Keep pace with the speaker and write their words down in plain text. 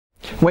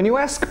When you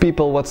ask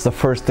people what's the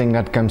first thing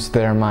that comes to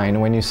their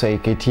mind when you say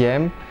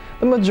KTM,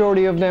 the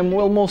majority of them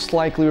will most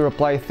likely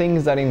reply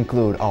things that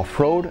include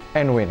off-road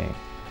and winning.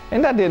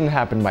 And that didn't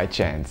happen by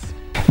chance.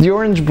 The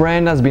orange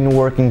brand has been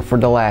working for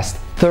the last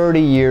 30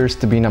 years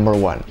to be number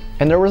one,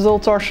 and the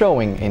results are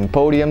showing in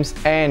podiums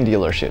and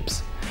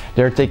dealerships.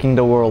 They're taking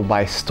the world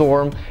by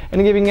storm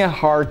and giving a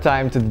hard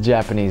time to the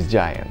Japanese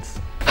giants.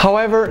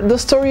 However, the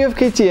story of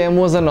KTM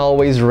wasn't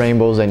always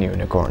rainbows and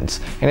unicorns,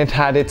 and it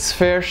had its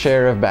fair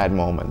share of bad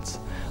moments.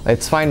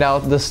 Let's find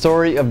out the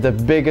story of the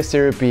biggest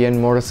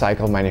European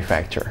motorcycle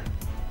manufacturer.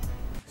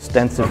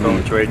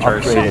 Extensively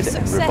upgraded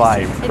and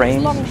revived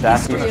frames,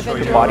 chassis,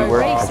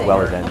 bodywork, as well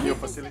as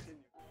engines.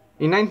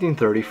 In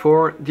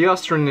 1934, the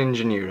Austrian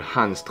engineer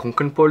Hans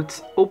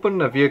Trunkenpolz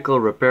opened a vehicle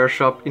repair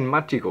shop in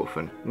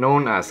Mattighofen,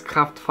 known as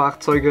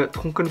Kraftfahrzeuge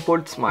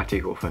Trunkenpolz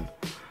Mattighofen.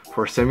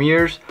 For some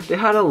years, they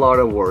had a lot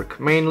of work,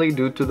 mainly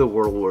due to the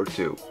World War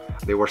II.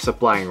 They were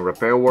supplying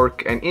repair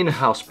work and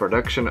in-house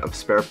production of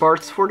spare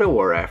parts for the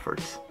war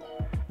efforts.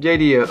 The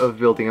idea of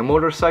building a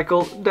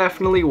motorcycle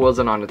definitely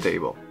wasn't on the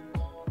table.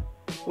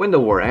 When the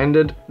war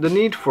ended, the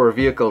need for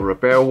vehicle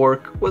repair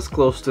work was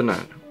close to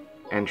none.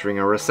 Entering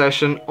a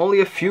recession,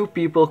 only a few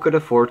people could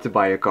afford to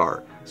buy a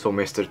car, so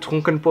Mr.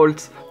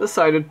 Trunkenpolz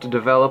decided to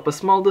develop a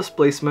small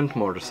displacement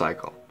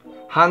motorcycle.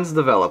 Hans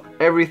developed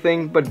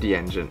everything but the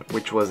engine,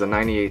 which was a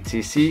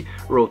 98cc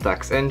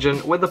Rotax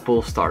engine with a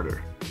pull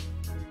starter.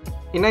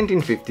 In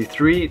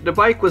 1953, the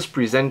bike was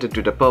presented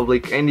to the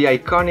public and the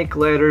iconic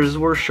letters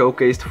were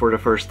showcased for the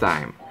first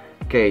time.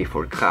 K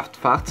for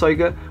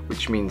Kraftfahrzeuge,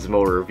 which means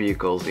motor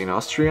vehicles in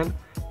Austrian,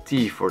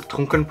 T for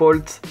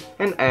Trunkenpolz,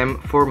 and M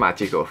for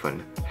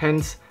Mattighofen,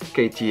 hence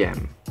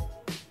KTM.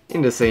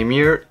 In the same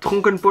year,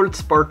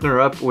 Trunkenpolz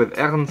partnered up with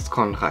Ernst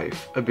Kronreif,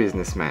 a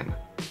businessman.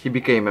 He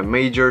became a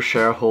major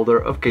shareholder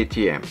of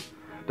KTM.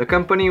 The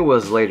company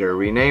was later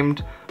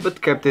renamed,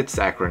 but kept its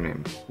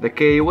acronym. The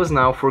K was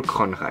now for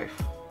Kronreif.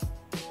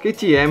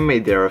 KTM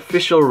made their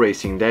official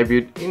racing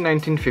debut in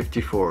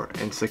 1954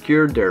 and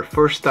secured their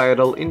first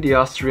title in the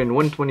Austrian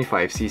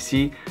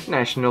 125cc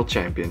National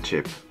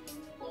Championship.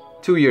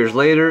 2 years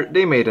later,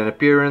 they made an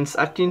appearance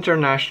at the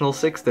International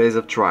 6 Days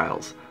of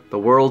Trials, the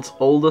world's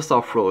oldest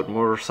off-road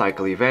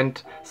motorcycle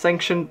event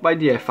sanctioned by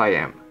the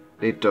FIM.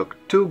 They took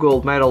 2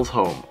 gold medals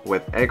home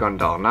with Egon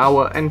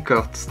Darnauer and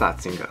Kurt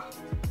Statzinger.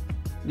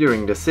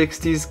 During the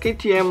 60s,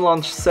 KTM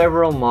launched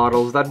several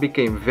models that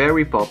became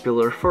very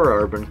popular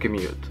for urban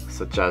commute,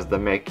 such as the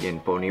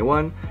Meckian Pony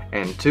 1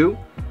 and 2,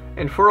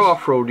 and for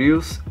off-road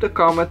use, the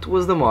Comet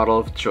was the model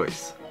of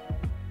choice.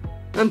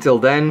 Until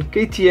then,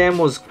 KTM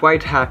was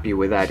quite happy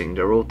with adding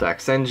the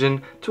Rotax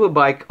engine to a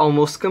bike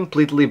almost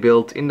completely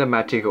built in the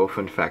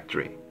Mattighofen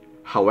factory.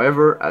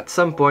 However, at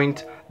some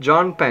point,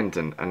 John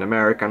Penton, an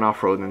American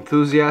off-road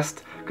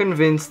enthusiast,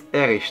 convinced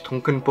Erich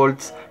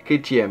Trunkenpolz,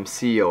 KTM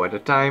CEO at the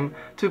time,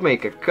 to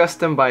make a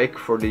custom bike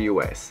for the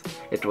US.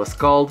 It was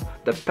called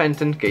the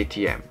Penton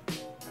KTM.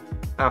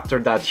 After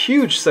that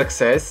huge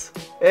success,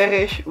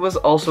 Erich was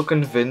also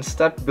convinced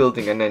that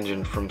building an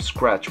engine from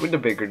scratch with a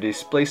bigger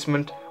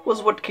displacement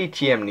was what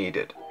KTM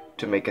needed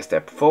to make a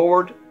step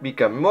forward,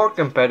 become more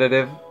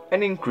competitive,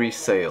 and increase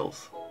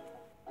sales.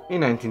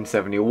 In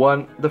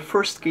 1971, the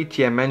first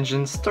KTM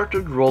engines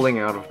started rolling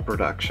out of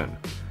production,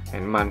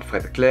 and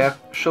Manfred Kler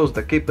shows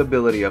the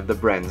capability of the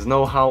brand's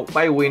know-how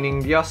by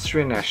winning the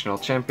Austrian National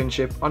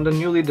Championship on the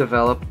newly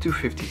developed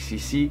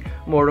 250cc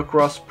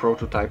motocross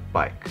prototype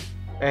bike.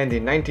 And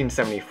in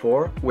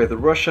 1974, with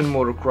Russian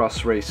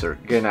motocross racer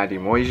Gennady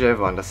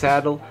Moiseev on the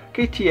saddle,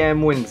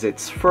 KTM wins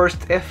its first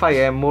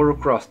FIM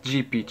Motocross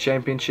GP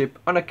Championship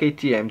on a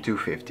KTM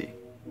 250.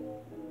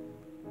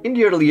 In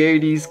the early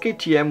 80s,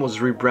 KTM was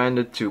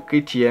rebranded to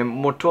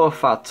KTM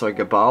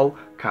Motorfahrzeugebau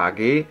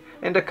KG,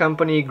 and the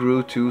company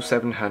grew to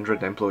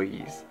 700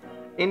 employees.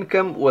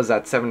 Income was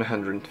at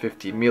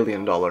 $750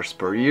 million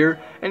per year,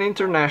 and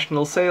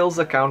international sales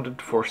accounted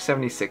for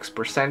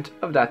 76%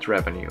 of that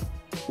revenue.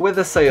 With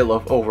a sale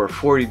of over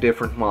 40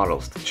 different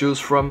models to choose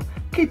from,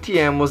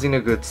 KTM was in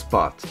a good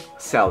spot,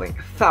 selling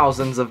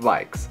thousands of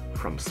bikes,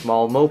 from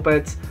small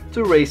mopeds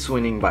to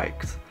race-winning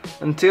bikes,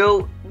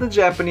 until the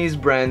Japanese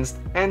brands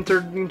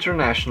entered the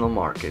international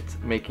market,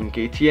 making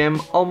KTM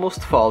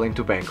almost fall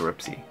into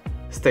bankruptcy.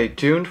 Stay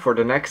tuned for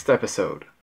the next episode.